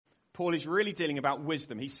Paul is really dealing about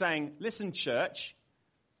wisdom. He's saying, listen, church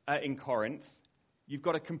in Corinth, you've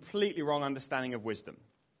got a completely wrong understanding of wisdom.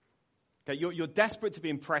 Okay, you're desperate to be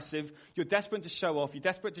impressive. You're desperate to show off. You're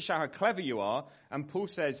desperate to show how clever you are. And Paul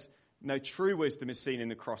says, no, true wisdom is seen in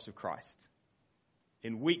the cross of Christ.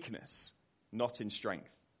 In weakness, not in strength.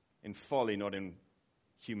 In folly, not in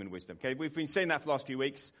human wisdom. Okay, we've been saying that for the last few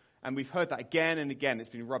weeks, and we've heard that again and again. It's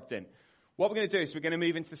been rubbed in. What we're going to do is we're going to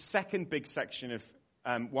move into the second big section of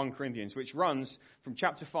 1 Corinthians, which runs from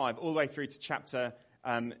chapter 5 all the way through to chapter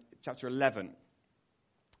 11.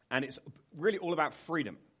 And it's really all about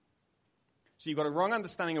freedom. So you've got a wrong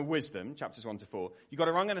understanding of wisdom, chapters 1 to 4. You've got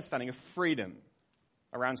a wrong understanding of freedom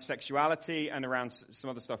around sexuality and around some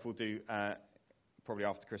other stuff we'll do probably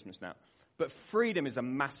after Christmas now. But freedom is a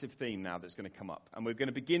massive theme now that's going to come up. And we're going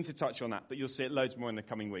to begin to touch on that, but you'll see it loads more in the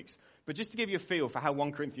coming weeks. But just to give you a feel for how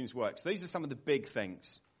 1 Corinthians works, these are some of the big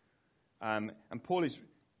things. And Paul is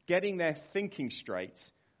getting their thinking straight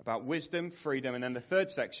about wisdom, freedom, and then the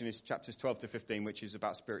third section is chapters 12 to 15, which is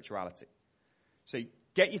about spirituality. So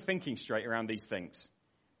get your thinking straight around these things,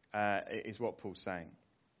 is what Paul's saying.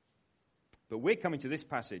 But we're coming to this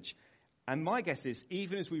passage, and my guess is,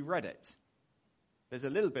 even as we read it, there's a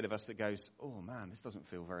little bit of us that goes, oh man, this doesn't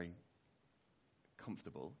feel very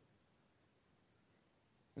comfortable.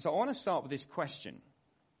 And so I want to start with this question.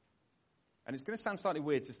 And it's going to sound slightly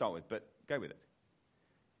weird to start with, but go with it.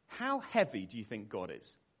 How heavy do you think God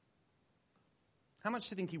is? How much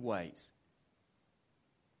do you think he weighs?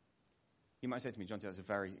 You might say to me, John, that's a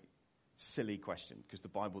very silly question because the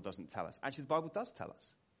Bible doesn't tell us. Actually, the Bible does tell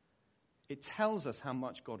us. It tells us how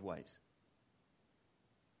much God weighs.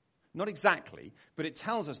 Not exactly, but it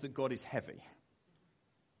tells us that God is heavy.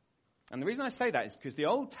 And the reason I say that is because the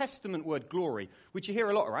Old Testament word glory, which you hear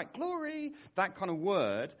a lot, right? Glory, that kind of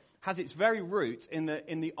word, has its very root in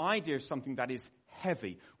the idea of something that is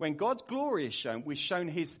heavy. When God's glory is shown, we're shown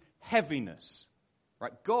his heaviness.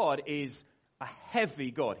 Right? God is a heavy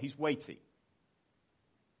God. He's weighty.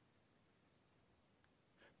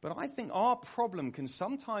 But I think our problem can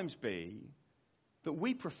sometimes be that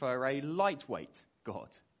we prefer a lightweight God.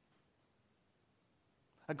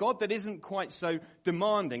 A God that isn't quite so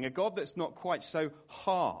demanding, a God that's not quite so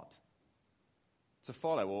hard to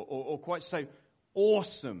follow or quite so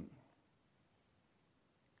awesome.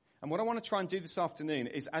 And what I want to try and do this afternoon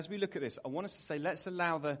is, as we look at this, I want us to say, let's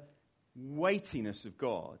allow the weightiness of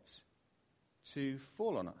God to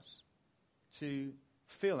fall on us, to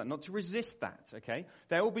feel that, not to resist that, okay?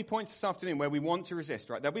 There will be points this afternoon where we want to resist,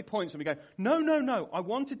 right? There'll be points when we go, no, I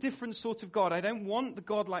want a different sort of God. I don't want the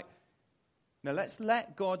God like... No, let's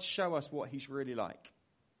let God show us what he's really like.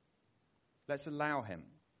 Let's allow him.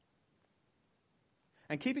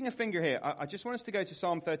 And keeping a finger here, I just want us to go to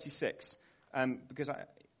Psalm 36, because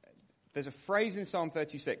there's a phrase in Psalm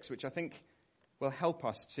 36 which I think will help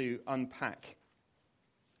us to unpack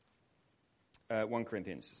 1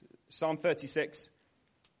 Corinthians. Psalm 36.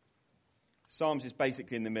 Psalms is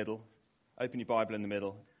basically in the middle. Open your Bible in the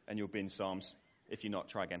middle, and you'll be in Psalms. If you're not,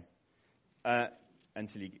 try again.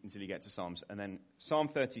 Until you get to Psalms. And then Psalm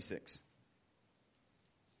 36.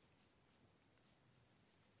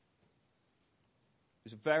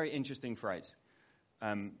 It's a very interesting phrase.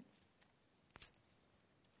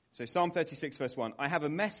 So Psalm 36 verse 1. I have a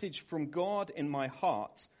message from God in my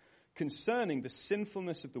heart concerning the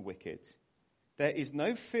sinfulness of the wicked. There is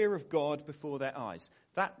no fear of God before their eyes.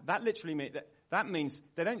 That literally means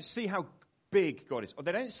they don't see how big God is, or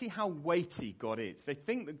they don't see how weighty God is. They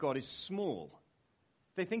think that God is small.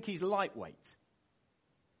 They think he's lightweight.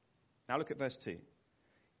 Now look at verse 2.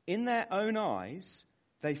 In their own eyes,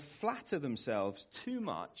 they flatter themselves too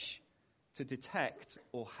much to detect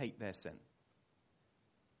or hate their sin.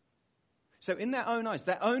 So in their own eyes,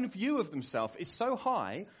 their own view of themselves is so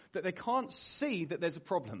high that they can't see that there's a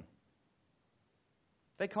problem.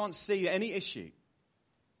 They can't see any issue.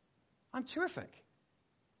 I'm terrific.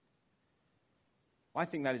 I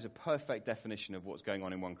think that is a perfect definition of what's going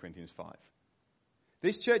on in 1 Corinthians 5.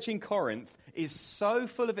 This church in Corinth is so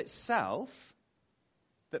full of itself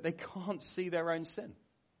that they can't see their own sin.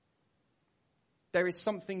 There is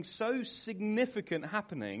something so significant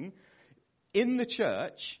happening in the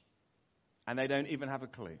church, and they don't even have a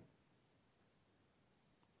clue.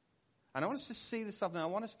 And I want us to see this afternoon. I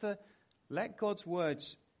want us to let God's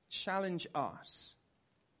words challenge us.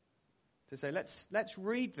 To say, let's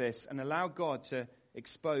read this and allow God to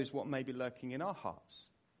expose what may be lurking in our hearts,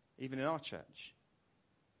 even in our church.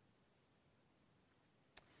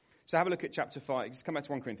 So have a look at chapter 5. Let's come back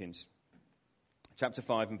to 1 Corinthians. Chapter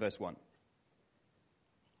 5 and verse 1.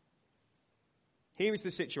 here is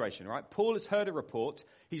the situation, right? Paul has heard a report.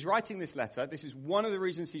 He's writing this letter. This is one of the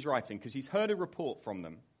reasons he's writing, because he's heard a report from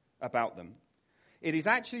them, about them. It is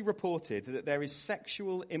actually reported that there is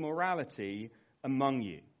sexual immorality among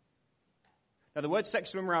you. Now, the word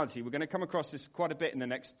sexual immorality, we're going to come across this quite a bit in the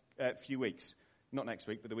next few weeks. Not next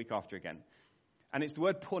week, but the week after again. And it's the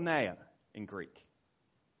word porneia in Greek.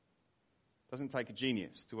 Doesn't take a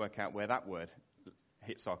genius to work out where that word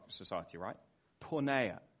hits our society, right?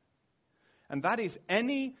 Porneia. And that is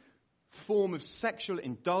any form of sexual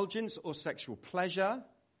indulgence or sexual pleasure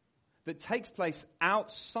that takes place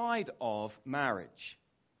outside of marriage.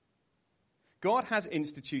 God has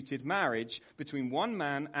instituted marriage between one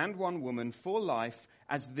man and one woman for life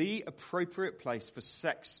as the appropriate place for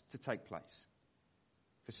sex to take place,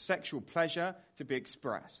 for sexual pleasure to be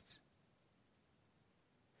expressed.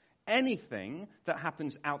 Anything that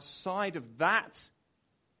happens outside of that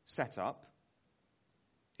setup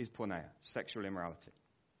is porneia, sexual immorality.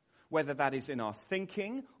 Whether that is in our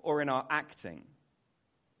thinking or in our acting,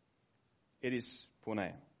 it is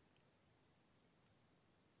porneia.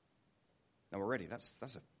 Now already,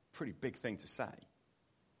 that's a pretty big thing to say.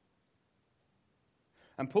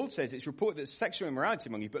 And Paul says it's reported that sexual immorality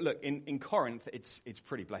among you, but look, in Corinth, it's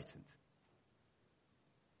pretty blatant.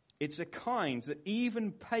 It's a kind that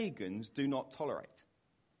even pagans do not tolerate.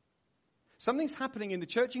 Something's happening in the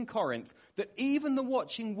church in Corinth that even the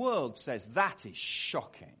watching world says, that is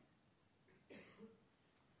shocking.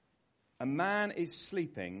 A man is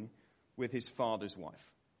sleeping with his father's wife.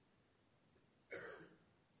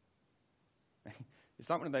 It's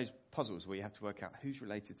like one of those puzzles where you have to work out who's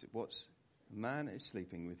related to what's. A man is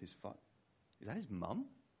sleeping with his father. Is that his mum?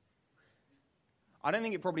 I don't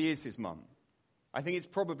think it probably is his mum. I think it's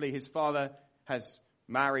probably his father has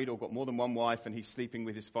married or got more than one wife and he's sleeping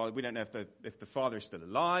with his father. We don't know if the father is still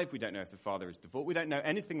alive. We don't know if the father is divorced. We don't know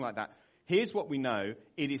anything like that. Here's what we know.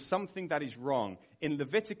 It is something that is wrong. In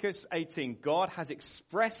Leviticus 18, God has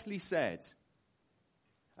expressly said,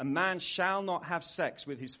 a man shall not have sex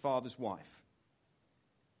with his father's wife.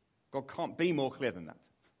 God can't be more clear than that.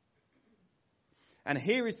 And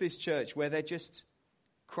here is this church where they're just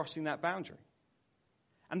crossing that boundary.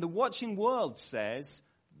 And the watching world says,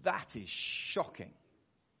 that is shocking.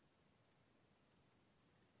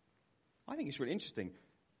 I think it's really interesting.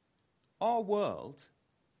 Our world,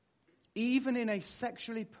 even in a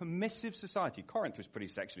sexually permissive society, Corinth was pretty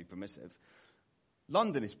sexually permissive.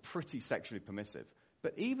 London is pretty sexually permissive.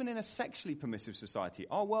 But even in a sexually permissive society,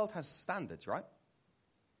 our world has standards, right?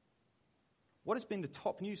 What has been the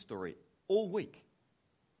top news story all week?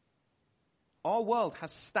 Our world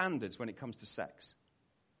has standards when it comes to sex.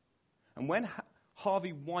 And when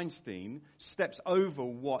Harvey Weinstein steps over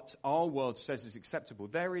what our world says is acceptable,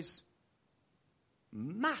 there is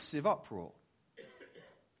massive uproar.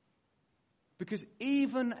 Because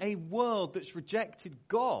even a world that's rejected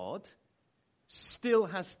God still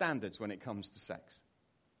has standards when it comes to sex.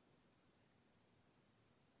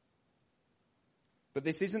 But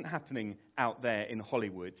this isn't happening out there in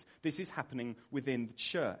Hollywood. This is happening within the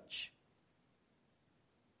church.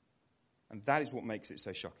 And that is what makes it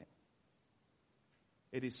so shocking.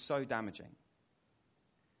 It is so damaging.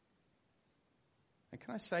 And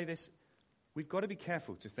can I say this? We've got to be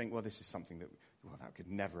careful to think, well, this is something that could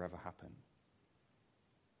never, ever happen.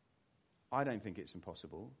 I don't think it's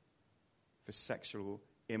impossible for sexual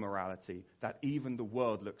immorality that even the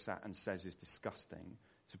world looks at and says is disgusting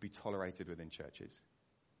to be tolerated within churches.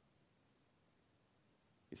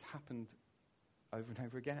 It's happened over and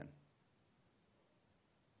over again.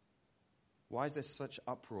 Why is there such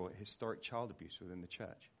uproar at historic child abuse within the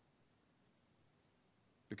church?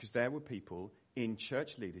 Because there were people in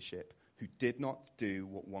church leadership who did not do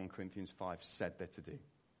what 1 Corinthians 5 said they're to do.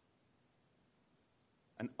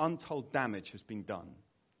 And untold damage has been done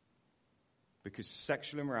because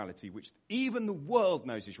sexual immorality, which even the world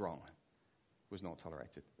knows is wrong, was not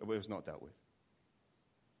tolerated, was not dealt with.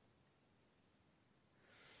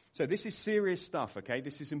 So this is serious stuff, okay?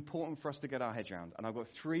 This is important for us to get our heads around. And I've got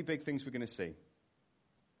 3 big things we're going to see.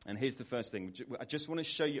 And here's the first thing. I just want to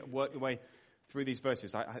show you, work your way through these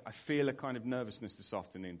verses. I feel a kind of nervousness this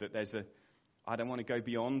afternoon that I don't want to go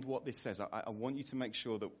beyond what this says. I want you to make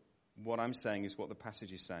sure that what I'm saying is what the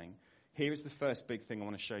passage is saying. Here is the first big thing I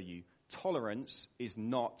want to show you. Tolerance is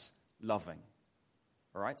not loving.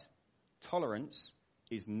 All right? Tolerance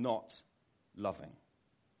is not loving.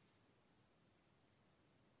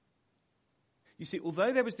 You see,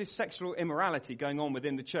 although there was this sexual immorality going on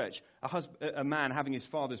within the church, a man having his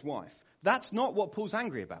father's wife, that's not what Paul's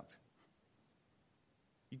angry about.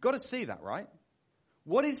 You've got to see that, right?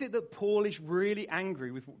 What is it that Paul is really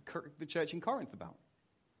angry with the church in Corinth about?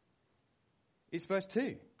 It's verse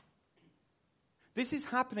 2. This is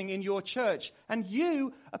happening in your church, and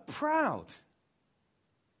you are proud.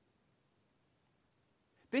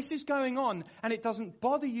 This is going on, and it doesn't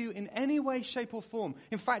bother you in any way, shape, or form.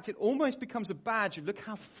 In fact, it almost becomes a badge of look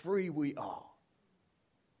how free we are.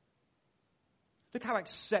 Look how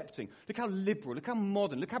accepting, look how liberal, look how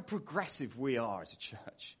modern, look how progressive we are as a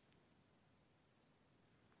church.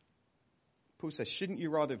 Paul says, shouldn't you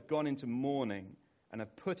rather have gone into mourning and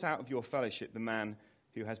have put out of your fellowship the man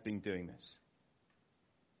who has been doing this?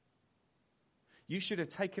 You should have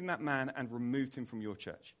taken that man and removed him from your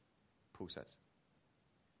church, Paul says.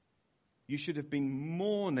 You should have been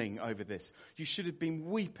mourning over this. You should have been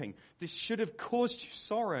weeping. This should have caused you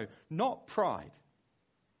sorrow, not pride.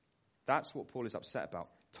 That's what Paul is upset about.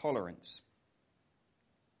 Tolerance.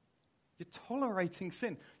 You're tolerating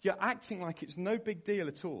sin. You're acting like it's no big deal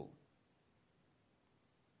at all.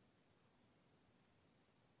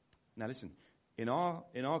 Now listen, in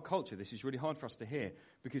our culture, this is really hard for us to hear,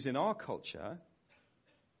 because in our culture,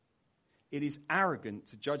 it is arrogant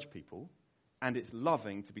to judge people, and it's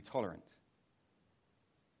loving to be tolerant.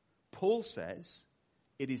 Paul says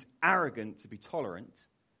it is arrogant to be tolerant,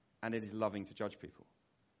 and it is loving to judge people.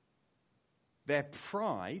 Their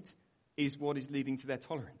pride is what is leading to their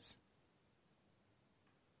tolerance.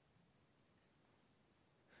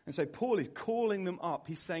 And so Paul is calling them up.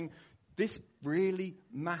 He's saying, this really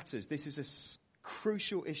matters. This is a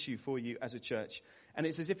crucial issue for you as a church. And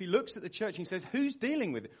it's as if he looks at the church and he says, who's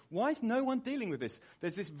dealing with it? Why is no one dealing with this?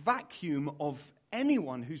 There's this vacuum of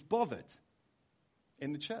anyone who's bothered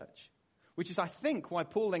in the church. Which is, I think, why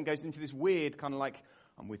Paul then goes into this weird kind of like,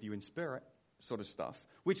 I'm with you in spirit sort of stuff.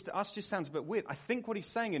 Which to us just sounds a bit weird. I think what he's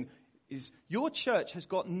saying is, your church has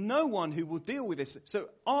got no one who will deal with this. So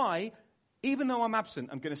I, even though I'm absent,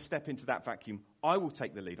 I'm going to step into that vacuum. I will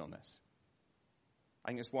take the lead on this. I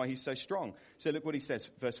think that's why he's so strong. So look what he says,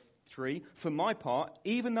 verse 3. For my part,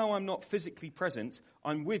 even though I'm not physically present,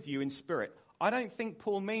 I'm with you in spirit. I don't think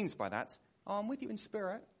Paul means by that, I'm with you in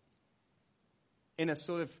spirit. In a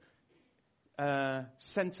sort of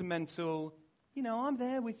sentimental, I'm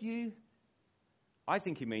there with you. I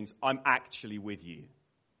think he means I'm actually with you.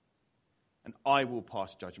 And I will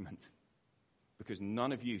pass judgment. Because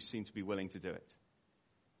none of you seem to be willing to do it.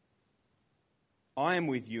 I am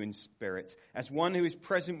with you in spirit. As one who is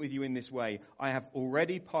present with you in this way, I have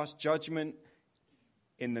already passed judgment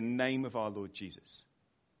in the name of our Lord Jesus.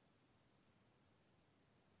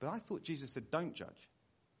 But I thought Jesus said, don't judge.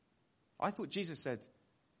 I thought Jesus said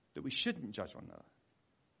that we shouldn't judge one another.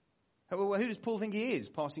 Well, who does Paul think he is,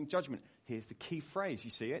 passing judgment? Here's the key phrase,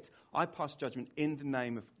 you see it? I pass judgment in the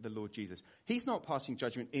name of the Lord Jesus. He's not passing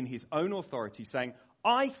judgment in his own authority, saying,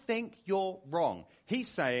 I think you're wrong. He's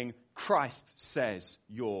saying, Christ says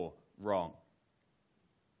you're wrong.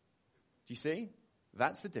 Do you see?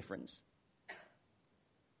 That's the difference.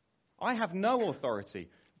 I have no authority.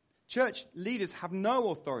 Church leaders have no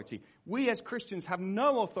authority. We as Christians have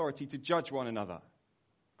no authority to judge one another.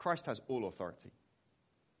 Christ has all authority.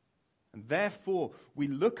 And therefore, we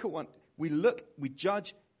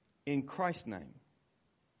judge in Christ's name.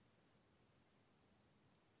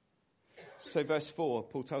 So verse 4,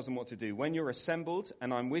 Paul tells them what to do. When you're assembled,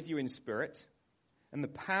 and I'm with you in spirit, and the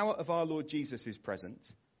power of our Lord Jesus is present,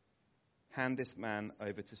 hand this man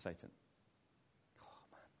over to Satan.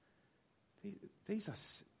 Oh man,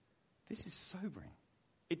 this is sobering.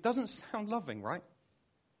 It doesn't sound loving, right?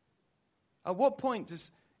 At what point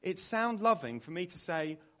does it sound loving for me to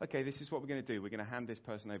say, okay, this is what we're going to do. We're going to hand this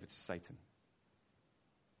person over to Satan.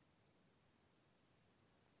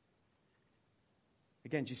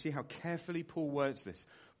 Again, do you see how carefully Paul words this?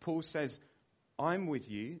 Paul says, I'm with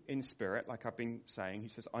you in spirit, like I've been saying. He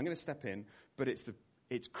says, I'm going to step in, but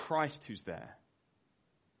it's Christ who's there.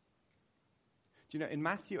 Do you know, in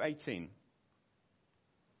Matthew 18,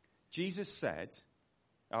 Jesus said,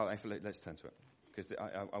 let's turn to it, because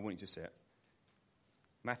I want you to see it.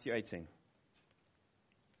 Matthew 18.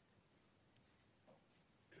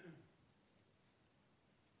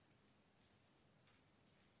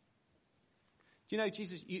 Do you know,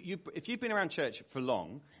 Jesus, if you've been around church for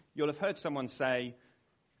long, you'll have heard someone say,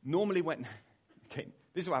 normally when, okay,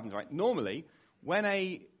 this is what happens, right? Normally, when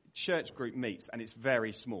a church group meets and it's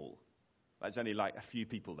very small, there's only like a few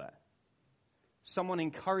people there, someone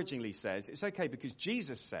encouragingly says, it's okay because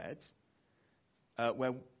Jesus said,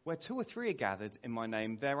 where two or three are gathered in my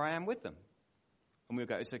name, there I am with them. And we'll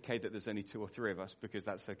go, it's okay that there's only two or three of us because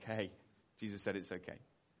that's okay. Jesus said it's okay.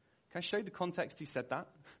 Can I show you the context he said that?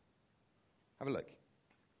 Have a look.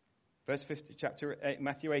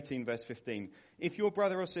 Matthew 18, verse 15. If your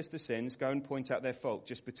brother or sister sins, go and point out their fault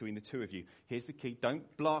just between the two of you. Here's the key.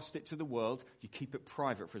 Don't blast it to the world. You keep it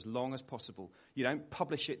private for as long as possible. You don't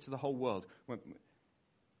publish it to the whole world.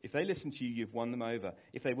 If they listen to you, you've won them over.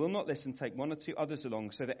 If they will not listen, take one or two others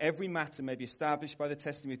along, so that every matter may be established by the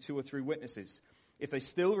testimony of 2 or 3 witnesses. If they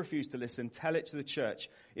still refuse to listen, tell it to the church.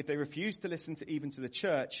 If they refuse to listen even to the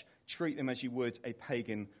church, treat them as you would a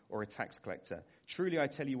pagan or a tax collector. Truly, I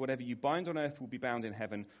tell you, whatever you bind on earth will be bound in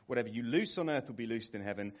heaven. Whatever you loose on earth will be loosed in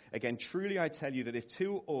heaven. Again, truly, I tell you that if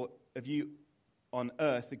 2 of you on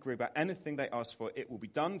earth agree about anything they ask for, it will be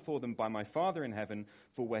done for them by my Father in heaven.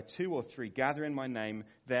 For where 2 or 3 gather in my name,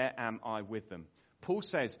 there am I with them. Paul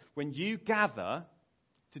says, when you gather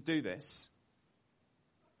to do this,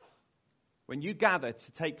 when you gather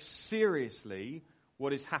to take seriously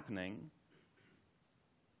what is happening,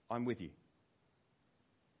 I'm with you.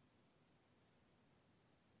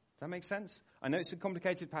 Does that make sense? I know it's a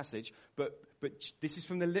complicated passage, but this is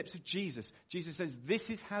from the lips of Jesus. Jesus says, this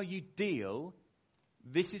is how you deal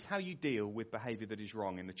with behavior that is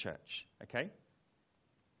wrong in the church. Okay?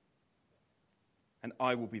 And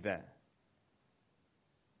I will be there.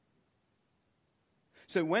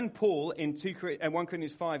 So when Paul in 1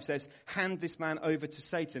 Corinthians 5 says, hand this man over to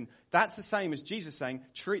Satan, that's the same as Jesus saying,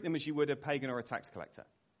 treat them as you would a pagan or a tax collector.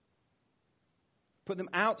 Put them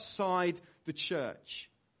outside the church.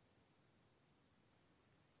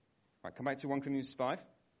 Right, come back to 1 Corinthians 5.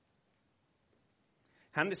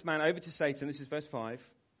 Hand this man over to Satan, this is verse 5,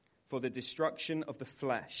 for the destruction of the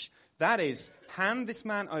flesh. That is, hand this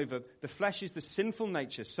man over. The flesh is the sinful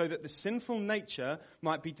nature, so that the sinful nature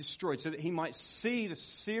might be destroyed, so that he might see the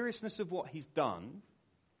seriousness of what he's done.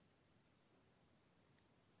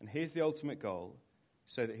 And here's the ultimate goal,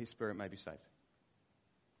 so that his spirit may be saved.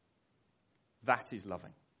 That is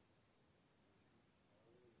loving.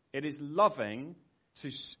 It is loving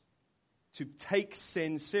to take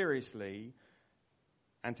sin seriously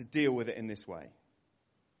and to deal with it in this way.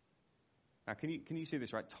 Now, can you see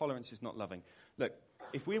this, right? Tolerance is not loving. Look,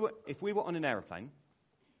 if we were on an aeroplane,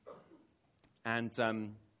 and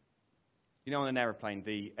on an aeroplane,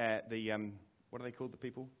 what are they called? The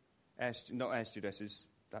people, not air stewardesses.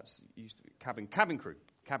 That's used to be cabin crew.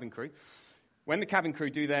 When the cabin crew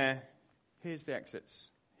do here's the exits,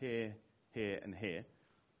 here, and here.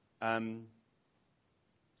 Are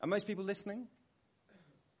most people listening?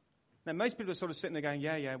 Now, most people are sort of sitting there going,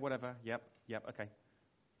 yeah, whatever, yep, okay.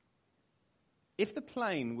 If the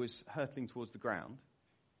plane was hurtling towards the ground,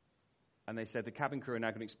 and they said the cabin crew are now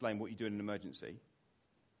going to explain what you do in an emergency,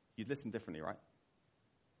 you'd listen differently, right?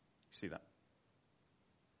 You see that?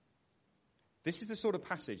 This is the sort of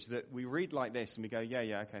passage that we read like this, and we go,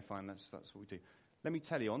 yeah, okay, fine, that's what we do. Let me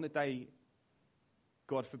tell you, on the day,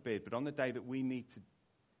 God forbid, but on the day that we need to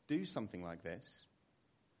do something like this,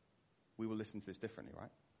 we will listen to this differently, right?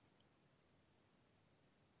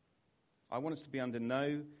 I want us to be under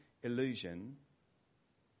no illusion,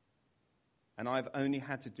 and I've only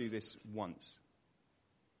had to do this once.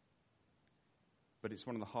 But it's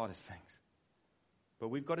one of the hardest things. But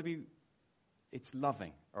we've got to be, it's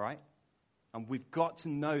loving, all right? And we've got to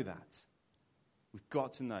know that. We've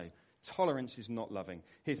got to know. Tolerance is not loving.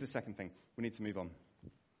 Here's the second thing. We need to move on.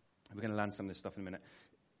 We're going to land some of this stuff in a minute.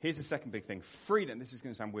 Here's the second big thing. Freedom. This is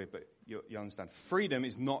going to sound weird, but you understand. Freedom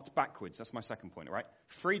is not backwards. That's my second point, all right?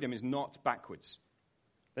 Freedom is not backwards.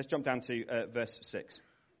 Let's jump down to verse 6.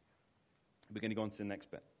 We're going to go on to the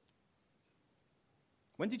next bit.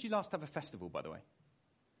 When did you last have a festival, by the way?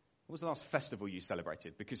 What was the last festival you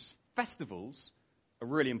celebrated? Because festivals are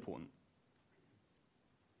really important.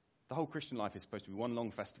 The whole Christian life is supposed to be one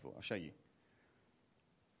long festival. I'll show you.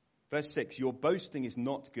 Verse 6, your boasting is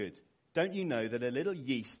not good. Don't you know that a little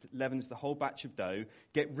yeast leavens the whole batch of dough?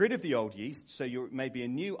 Get rid of the old yeast, so you may be a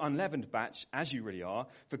new unleavened batch, as you really are.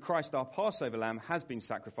 For Christ, our Passover lamb, has been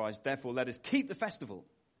sacrificed. Therefore, let us keep the festival.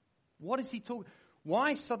 What is he talking?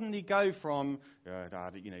 Why suddenly go from,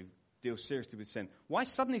 deal seriously with sin? Why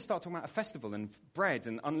suddenly start talking about a festival and bread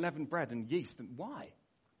and unleavened bread and yeast? And why?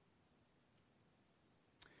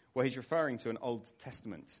 Well, he's referring to an Old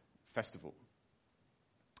Testament festival.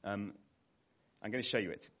 I'm going to show you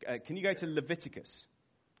it. Can you go to Leviticus?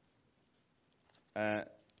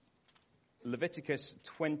 Leviticus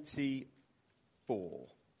 23,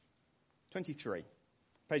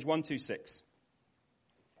 page 126.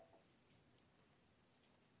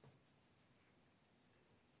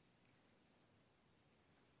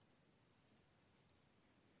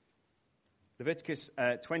 Leviticus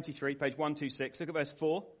 23, page 126. Look at verse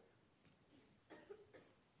 4.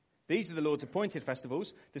 These are the Lord's appointed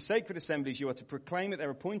festivals, the sacred assemblies you are to proclaim at their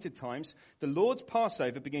appointed times. The Lord's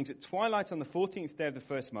Passover begins at twilight on the 14th day of the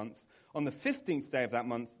first month. On the 15th day of that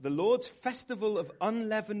month, the Lord's festival of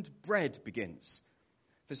unleavened bread begins.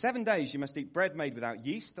 For 7 days you must eat bread made without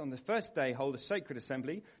yeast. On the first day hold a sacred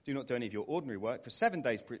assembly. Do not do any of your ordinary work. For 7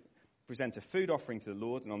 days present a food offering to the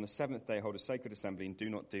Lord. And on the 7th day hold a sacred assembly and do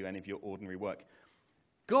not do any of your ordinary work.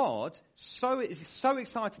 God is so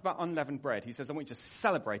excited about unleavened bread. He says, I want you to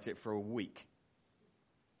celebrate it for a week.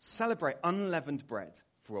 Celebrate unleavened bread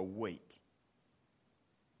for a week.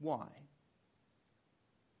 Why?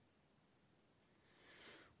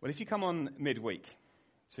 Well, if you come on midweek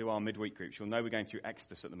to our midweek groups, you'll know we're going through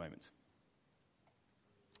Exodus at the moment.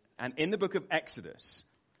 And in the book of Exodus,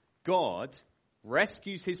 God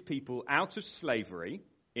rescues his people out of slavery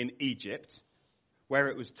in Egypt, where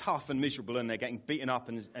it was tough and miserable and they're getting beaten up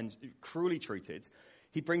and cruelly treated.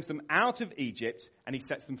 He brings them out of Egypt and he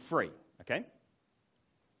sets them free, okay?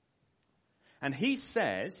 And he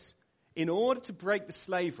says, in order to break the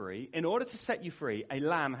slavery, in order to set you free, a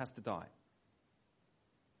lamb has to die.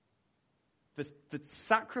 The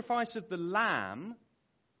sacrifice of the lamb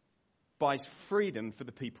buys freedom for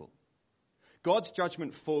the people. God's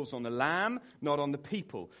judgment falls on the lamb, not on the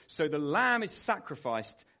people. So the lamb is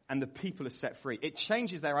sacrificed and the people are set free. It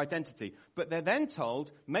changes their identity. But they're then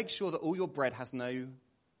told, make sure that all your bread has no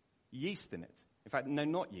yeast in it. In fact, no,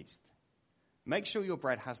 not yeast. Make sure your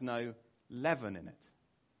bread has no leaven in it.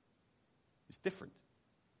 It's different.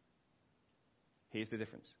 Here's the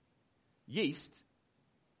difference. Yeast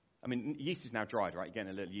is now dried, right? You're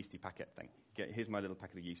getting a little yeasty packet thing. Here's my little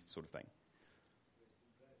packet of yeast sort of thing.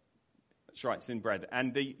 That's right, it's in bread.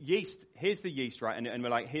 And the yeast, here's the yeast, right? And we're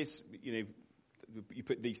like, here's, you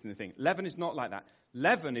put yeast in the thing. Leaven is not like that.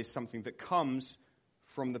 Leaven is something that comes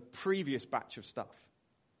from the previous batch of stuff.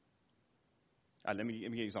 Let me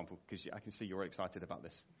give you an example, because I can see you're excited about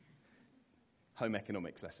this. Home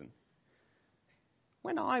economics lesson.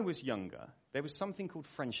 When I was younger, there was something called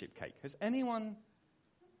friendship cake. Has anyone...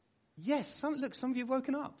 Yes, some of you have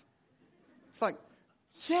woken up. It's like,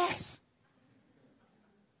 yes!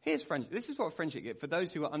 Here's friendship. This is what friendship is. For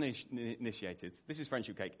those who are uninitiated, this is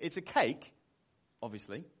friendship cake. It's a cake,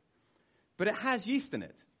 obviously, but it has yeast in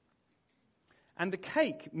it. And the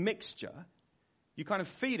cake mixture, you kind of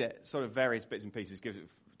feed it sort of various bits and pieces, give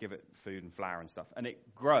it food and flour and stuff, and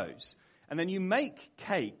it grows. And then you make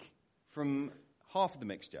cake from half of the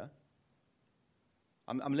mixture.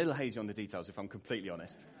 I'm a little hazy on the details, if I'm completely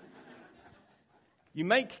honest. You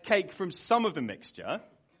make cake from some of the mixture,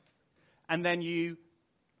 and then you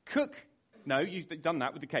you've done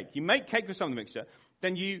that with the cake. You make cake with some of the mixture,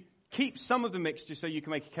 then you keep some of the mixture so you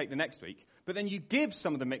can make a cake the next week, but then you give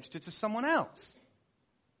some of the mixture to someone else.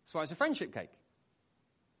 That's why it's a friendship cake.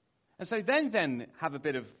 And so then have a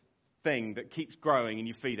bit of thing that keeps growing, and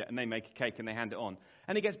you feed it, and they make a cake, and they hand it on.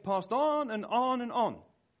 And it gets passed on and on and on.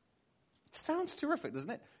 It sounds terrific, doesn't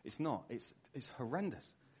it? It's not. It's horrendous.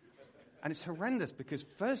 And it's horrendous because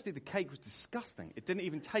firstly, the cake was disgusting. It didn't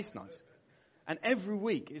even taste nice. And every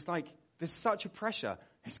week, it's like, there's such a pressure.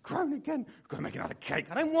 It's grown again. We've got to make another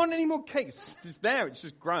cake. I don't want any more cake. It's just there. It's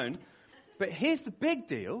just grown. But here's the big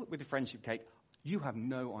deal with the friendship cake. You have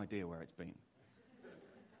no idea where it's been.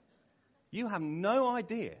 You have no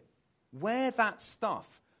idea where that stuff,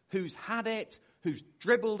 who's had it, who's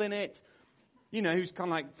dribbled in it, who's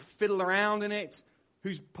kind of like fiddled around in it,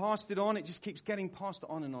 who's passed it on. It just keeps getting passed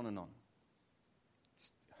on and on and on.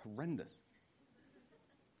 Horrendous.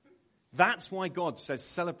 That's why God says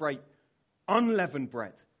celebrate unleavened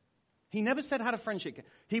bread. He never said had a friendship cake.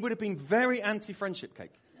 He would have been very anti-friendship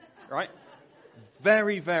cake, right?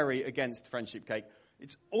 Very, very against friendship cake.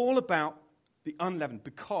 It's all about the unleavened,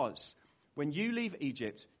 because when you leave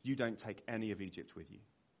Egypt, you don't take any of Egypt with you.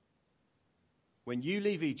 When you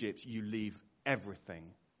leave Egypt, you leave everything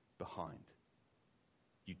behind.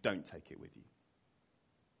 You don't take it with you.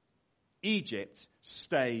 Egypt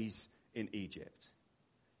stays in Egypt.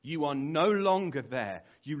 You are no longer there.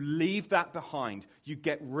 You leave that behind. You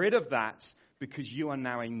get rid of that because you are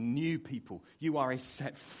now a new people. You are a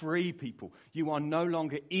set free people. You are no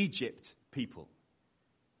longer Egypt people.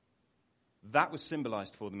 That was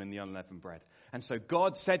symbolized for them in the unleavened bread. And so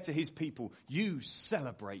God said to his people, you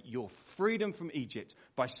celebrate your freedom from Egypt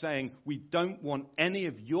by saying, we don't want any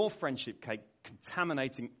of your friendship cake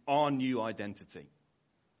contaminating our new identity.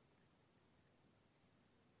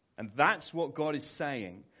 And that's what God is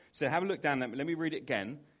saying. So have a look down there. Let me read it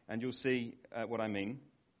again, and you'll see what I mean.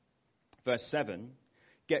 Verse 7,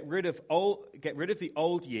 get rid of the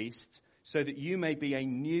old yeast so that you may be a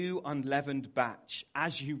new unleavened batch,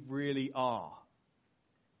 as you really are.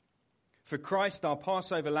 For Christ, our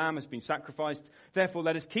Passover lamb, has been sacrificed. Therefore,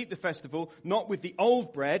 let us keep the festival, not with the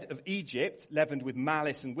old bread of Egypt, leavened with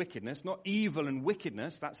malice and wickedness, not evil and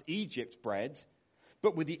wickedness, that's Egypt's bread,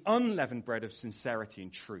 but with the unleavened bread of sincerity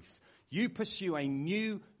and truth. You pursue a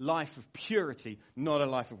new life of purity, not a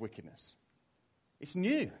life of wickedness. It's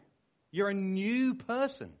new. You're a new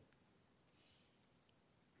person.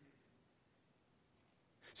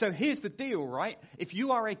 So here's the deal, right? If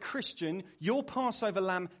you are a Christian, your Passover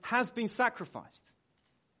lamb has been sacrificed.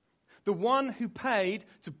 The one who paid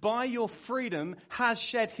to buy your freedom has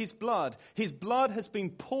shed his blood. His blood has been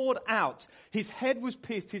poured out. His head was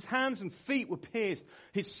pierced. His hands and feet were pierced.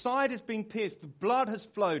 His side has been pierced. The blood has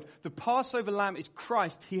flowed. The Passover lamb is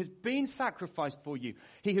Christ. He has been sacrificed for you.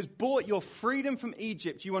 He has bought your freedom from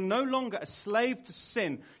Egypt. You are no longer a slave to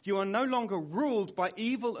sin. You are no longer ruled by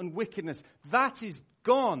evil and wickedness. That is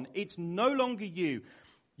gone. It's no longer you.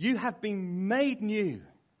 You have been made new.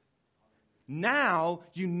 Now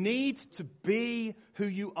you need to be who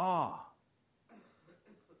you are.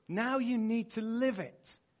 Now you need to live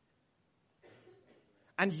it.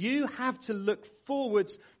 And you have to look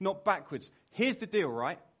forwards, not backwards. Here's the deal,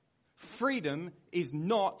 right? Freedom is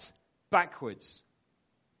not backwards.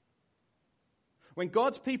 When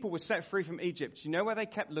God's people were set free from Egypt, do you know where they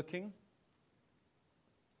kept looking?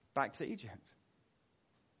 Back to Egypt.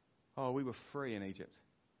 Oh, we were free in Egypt.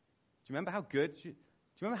 Do you remember how good? Do you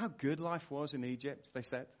remember how good life was in Egypt, they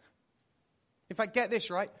said? In fact, get this,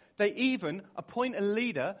 right? They even appoint a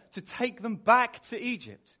leader to take them back to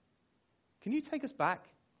Egypt. Can you take us back?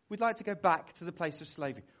 We'd like to go back to the place of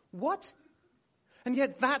slavery. What? And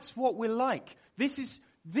yet that's what we're like. This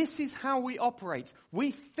is how we operate.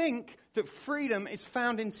 We think that freedom is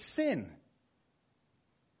found in sin.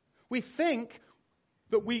 We think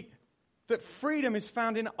that freedom is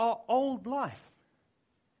found in our old life.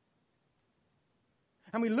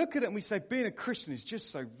 And we look at it and we say, being a Christian is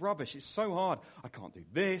just so rubbish. It's so hard. I can't do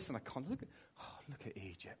this and I can't look at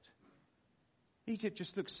Egypt. Egypt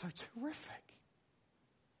just looks so terrific.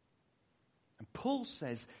 And Paul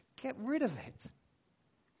says, get rid of it.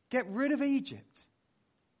 Get rid of Egypt.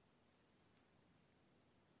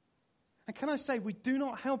 And can I say, we do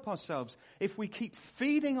not help ourselves if we keep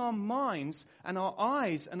feeding our minds and our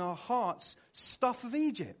eyes and our hearts stuff of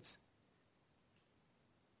Egypt.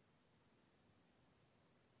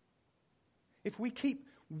 If we keep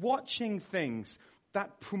watching things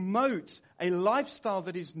that promote a lifestyle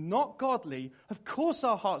that is not godly, of course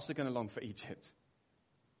our hearts are going to long for Egypt.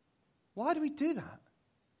 Why do we do that?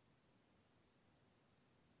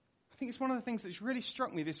 I think it's one of the things that's really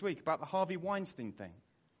struck me this week about the Harvey Weinstein thing.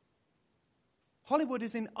 Hollywood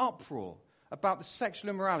is in uproar about the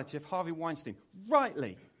sexual immorality of Harvey Weinstein.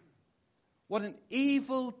 Rightly. What an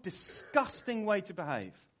evil, disgusting way to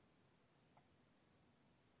behave.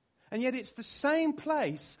 And yet it's the same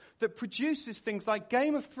place that produces things like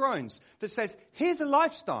Game of Thrones that says, here's a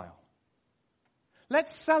lifestyle.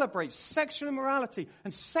 Let's celebrate sexual immorality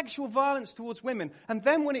and sexual violence towards women. And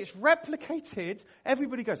then when it's replicated,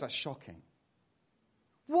 everybody goes, that's shocking.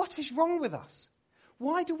 What is wrong with us?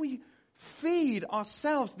 Why do we feed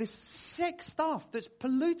ourselves this sick stuff that's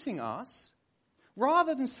polluting us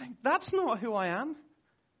rather than saying, that's not who I am.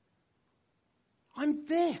 I'm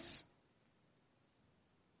this.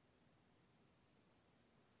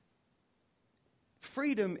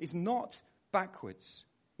 Freedom is not backwards.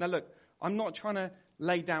 Now look, I'm not trying to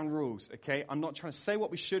lay down rules, okay? I'm not trying to say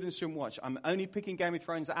what we should and shouldn't watch. I'm only picking Game of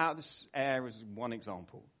Thrones out of the air as one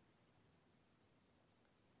example.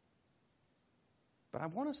 But I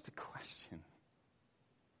want us to question.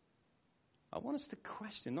 I want us to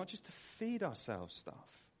question, not just to feed ourselves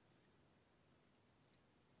stuff.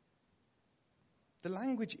 The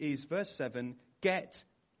language is, verse 7, get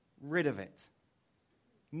rid of it.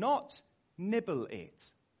 Not nibble it.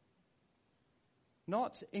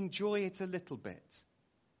 Not enjoy it a little bit.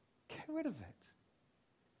 Get rid of it.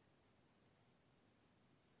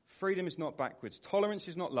 Freedom is not backwards. Tolerance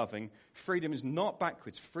is not loving. Freedom is not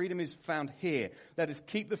backwards. Freedom is found here. Let us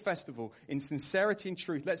keep the festival in sincerity and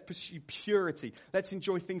truth. Let's pursue purity. Let's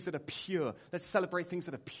enjoy things that are pure. Let's celebrate things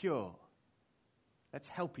that are pure. Let's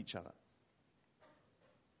help each other.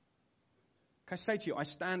 Can I say to you, I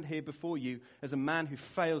stand here before you as a man who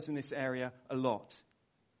fails in this area a lot.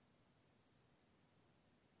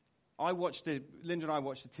 Linda and I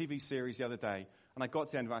watched a TV series the other day, and I got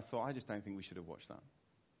to the end of it, I thought, I just don't think we should have watched that.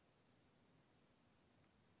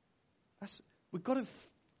 We've got to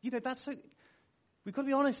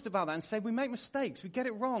be honest about that and say we make mistakes, we get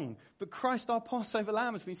it wrong, but Christ, our Passover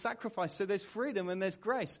lamb, has been sacrificed, so there's freedom and there's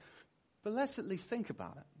grace. But let's at least think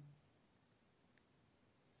about it.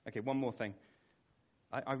 Okay, one more thing.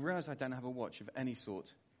 I realise I don't have a watch of any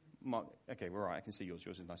sort. Mark, okay, we're all right. I can see yours.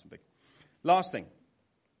 Yours is nice and big. Last thing.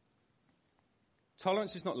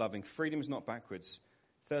 Tolerance is not loving. Freedom is not backwards.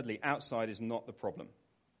 Thirdly, outside is not the problem.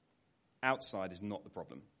 Outside is not the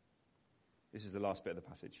problem. This is the last bit of the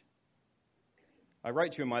passage. I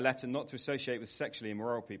wrote to you in my letter not to associate with sexually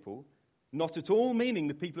immoral people, not at all meaning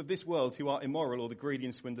the people of this world who are immoral or the greedy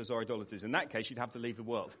and swindlers or idolaters. In that case, you'd have to leave the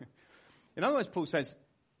world. In other words, Paul says,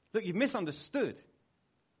 look, you've misunderstood.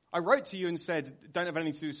 I wrote to you and said, don't have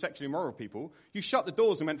anything to do with sexually immoral people. You shut the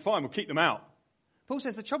doors and went, fine, we'll keep them out. Paul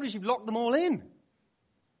says, the trouble is you've locked them all in.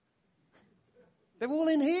 They're all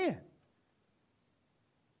in here.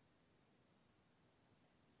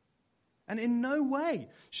 And in no way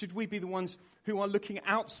should we be the ones who are looking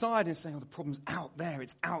outside and saying, oh, the problem's out there,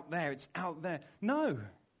 it's out there, it's out there. No.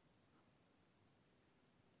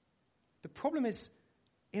 The problem is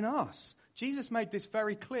in us. Jesus made this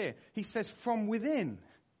very clear. He says, from within,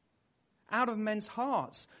 out of men's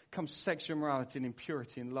hearts comes sexual immorality and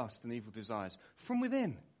impurity and lust and evil desires. From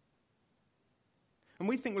within. And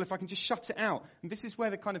we think, well, if I can just shut it out, and this is where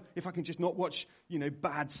the kind of, if I can just not watch,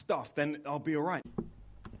 bad stuff, then I'll be all right.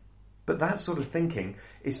 But that sort of thinking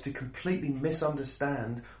is to completely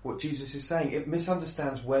misunderstand what Jesus is saying. It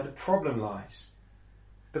misunderstands where the problem lies.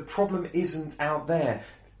 The problem isn't out there.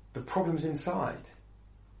 The problem's inside.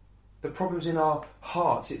 The problem's in our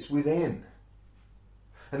hearts. It's within.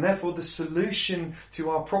 And therefore the solution to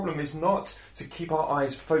our problem is not to keep our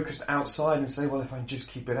eyes focused outside and say, well, if I can just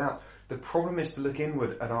keep it out. The problem is to look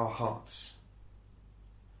inward at our hearts.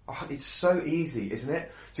 It's so easy, isn't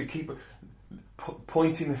it, to keep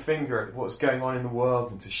pointing the finger at what's going on in the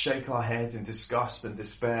world and to shake our heads in disgust and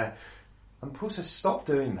despair. And Paul says, stop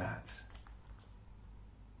doing that.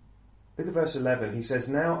 Look at verse 11. He says,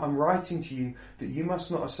 now I'm writing to you that you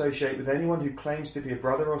must not associate with anyone who claims to be a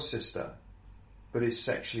brother or sister, but is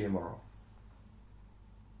sexually immoral.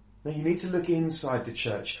 Now you need to look inside the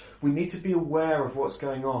church. We need to be aware of what's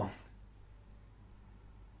going on.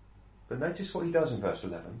 But notice what he does in verse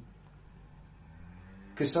 11.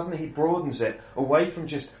 Because suddenly he broadens it away from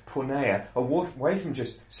just porneia, away from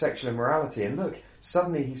just sexual immorality. And look,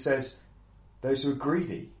 suddenly he says, those who are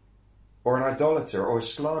greedy, or an idolater, or a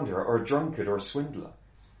slanderer, or a drunkard, or a swindler,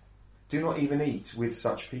 do not even eat with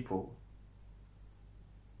such people.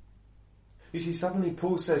 You see, suddenly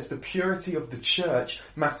Paul says the purity of the church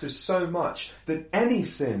matters so much that any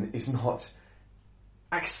sin is not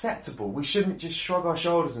acceptable. We shouldn't just shrug our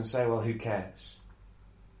shoulders and say, well, who cares?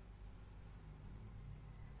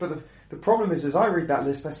 But the problem is, as I read that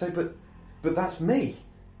list, I say, but that's me.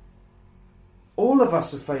 All of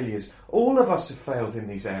us are failures. All of us have failed in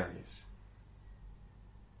these areas.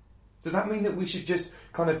 Does that mean that we should just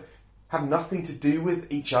kind of have nothing to do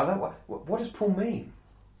with each other? What does Paul mean?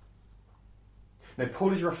 No,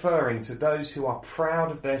 Paul is referring to those who are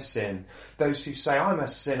proud of their sin, those who say, I'm a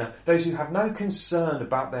sinner, those who have no concern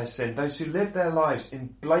about their sin, those who live their lives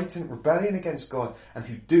in blatant rebellion against God and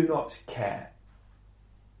who do not care.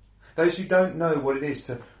 Those who don't know what it is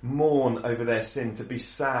to mourn over their sin, to be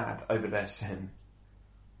sad over their sin.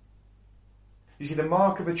 You see, the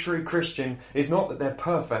mark of a true Christian is not that they're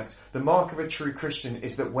perfect. The mark of a true Christian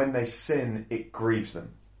is that when they sin, it grieves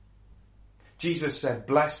them. Jesus said,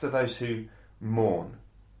 blessed are those who mourn.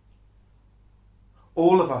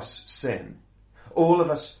 All of us sin. All of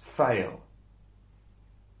us fail.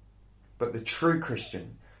 But the true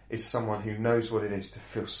Christian is someone who knows what it is to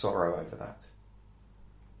feel sorrow over that.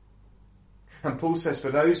 And Paul says,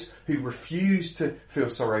 for those who refuse to feel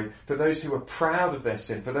sorry, for those who are proud of their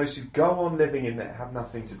sin, for those who go on living in it, have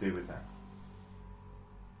nothing to do with that.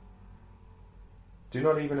 Do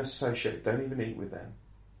not even associate, don't even eat with them.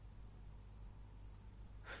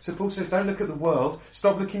 So Paul says, don't look at the world.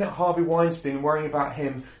 Stop looking at Harvey Weinstein and worrying about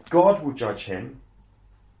him. God will judge him.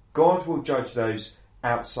 God will judge those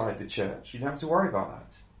outside the church. You don't have to worry about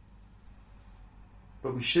that.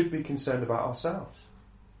 But we should be concerned about ourselves.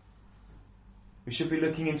 We should be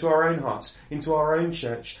looking into our own hearts, into our own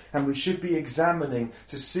church, and we should be examining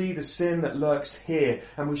to see the sin that lurks here,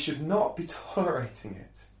 and we should not be tolerating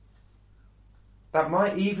it. That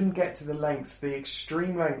might even get to the lengths, the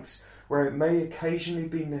extreme lengths, where it may occasionally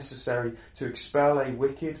be necessary to expel a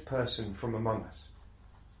wicked person from among us.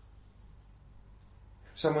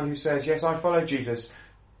 Someone who says, yes, I follow Jesus,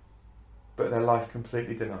 but their life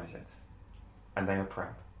completely denies it, and they are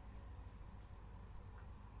proud.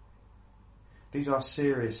 These are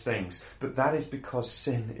serious things, but that is because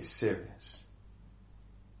sin is serious.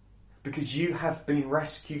 because you have been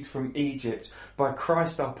rescued from Egypt by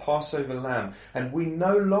Christ our Passover Lamb, and we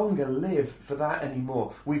no longer live for that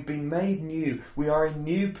anymore. We've been made new. We are a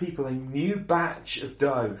new people, a new batch of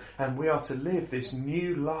dough, and we are to live this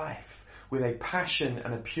new life with a passion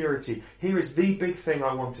and a purity. Here is the big thing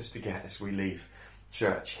I want us to get as we leave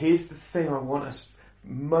church. Here's the thing I want us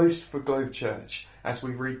most for Globe Church as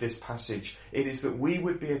we read this passage. It is that we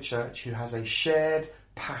would be a church who has a shared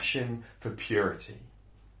passion for purity.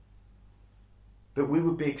 That we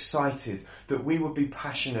would be excited, that we would be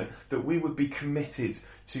passionate, that we would be committed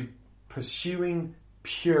to pursuing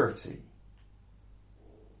purity.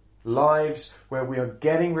 Lives where we are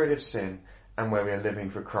getting rid of sin and where we are living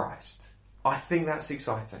for Christ. I think that's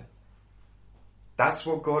exciting. That's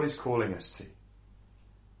what God is calling us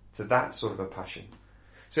to that sort of a passion.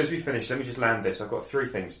 So as we finish, let me just land this. I've got 3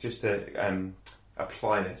 things just to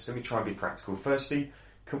apply this. Let me try and be practical. Firstly,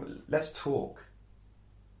 let's talk.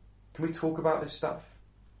 Can we talk about this stuff?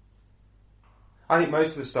 I think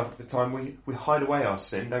most of the stuff at the time, we hide away our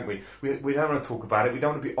sin, don't we? We don't want to talk about it. We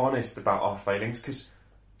don't want to be honest about our failings because,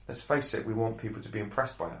 let's face it, we want people to be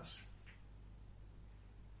impressed by us.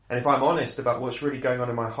 And if I'm honest about what's really going on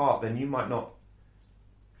in my heart, then you might not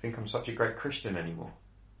think I'm such a great Christian anymore.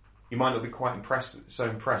 You might not be quite so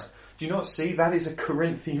impressed. Do you not see? That is a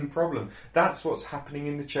Corinthian problem. That's what's happening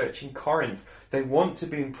in the church in Corinth. They want to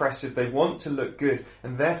be impressive. They want to look good.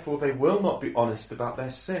 And therefore they will not be honest about their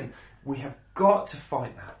sin. We have got to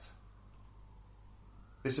fight that.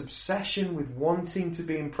 This obsession with wanting to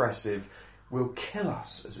be impressive will kill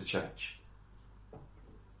us as a church.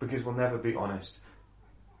 Because we'll never be honest.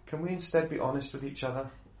 Can we instead be honest with each other?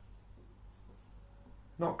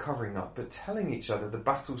 Not covering up, but telling each other the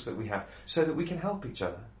battles that we have so that we can help each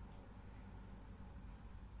other.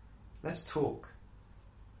 Let's talk.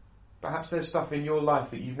 Perhaps there's stuff in your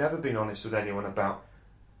life that you've never been honest with anyone about.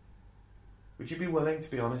 Would you be willing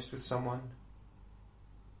to be honest with someone?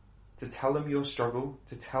 To tell them your struggle?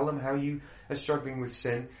 To tell them how you are struggling with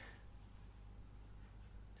sin?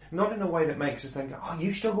 Not in a way that makes us think, oh,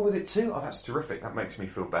 you struggle with it too? Oh, that's terrific. That makes me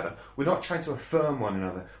feel better. We're not trying to affirm one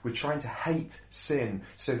another. We're trying to hate sin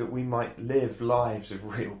so that we might live lives of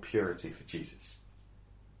real purity for Jesus.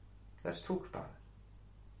 Let's talk about it.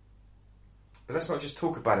 But let's not just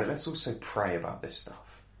talk about it. Let's also pray about this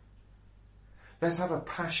stuff. Let's have a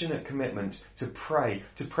passionate commitment to pray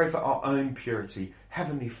for our own purity.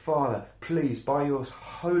 Heavenly Father, please, by your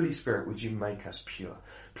Holy Spirit, would you make us pure?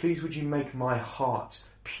 Please, would you make my heart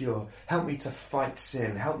pure? Help me to fight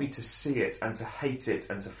sin. Help me to see it and to hate it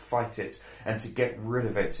and to fight it and to get rid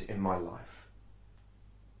of it in my life.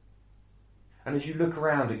 And as you look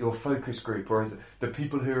around at your focus group or the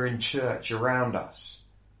people who are in church around us,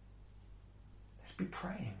 let's be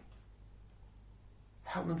praying.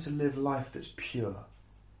 Help them to live life that's pure.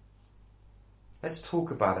 Let's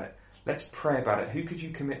talk about it. Let's pray about it. Who could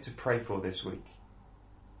you commit to pray for this week?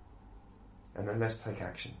 And then let's take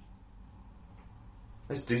action.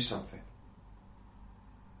 Let's do something.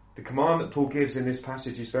 The command that Paul gives in this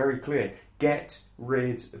passage is very clear. Get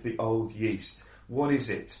rid of the old yeast. What is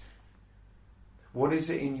it? What is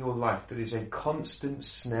it in your life that is a constant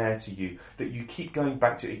snare to you, that you keep going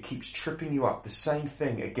back to? It keeps tripping you up, the same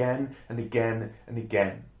thing again and again and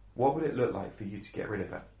again. What would it look like for you to get rid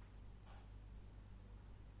of it?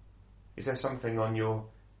 Is there something on your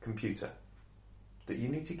computer that you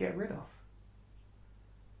need to get rid of?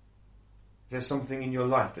 Is there something in your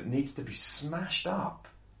life that needs to be smashed up?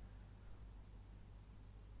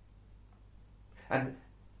 And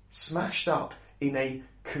smashed up in a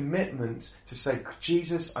commitment to say,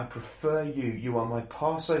 Jesus, I prefer you. You are my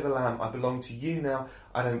Passover lamb. I belong to you now.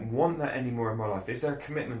 I don't want that anymore in my life. Is there a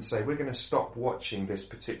commitment to say, we're going to stop watching this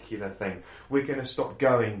particular thing. We're going to stop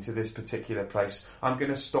going to this particular place. I'm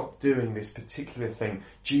going to stop doing this particular thing.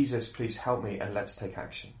 Jesus, please help me, and let's take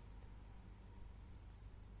action.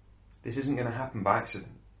 This isn't going to happen by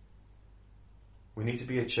accident. We need to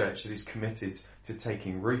be a church that is committed to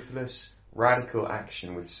taking ruthless, radical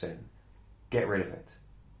action with sin. Get rid of it.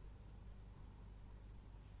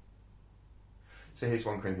 So here's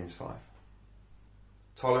 1 Corinthians 5.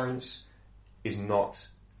 Tolerance is not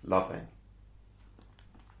loving.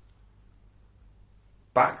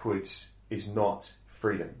 Backwards is not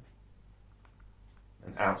freedom.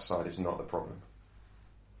 And outside is not the problem.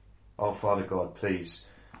 Oh, Father God, please,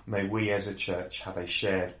 may we as a church have a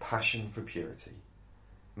shared passion for purity.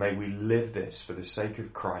 May we live this for the sake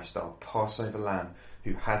of Christ, our Passover Lamb,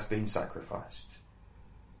 who has been sacrificed.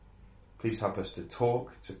 Please help us to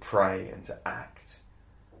talk, to pray, and to act,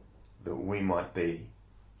 that we might be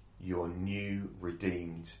your new,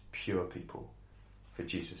 redeemed, pure people, for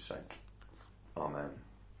Jesus' sake. Amen.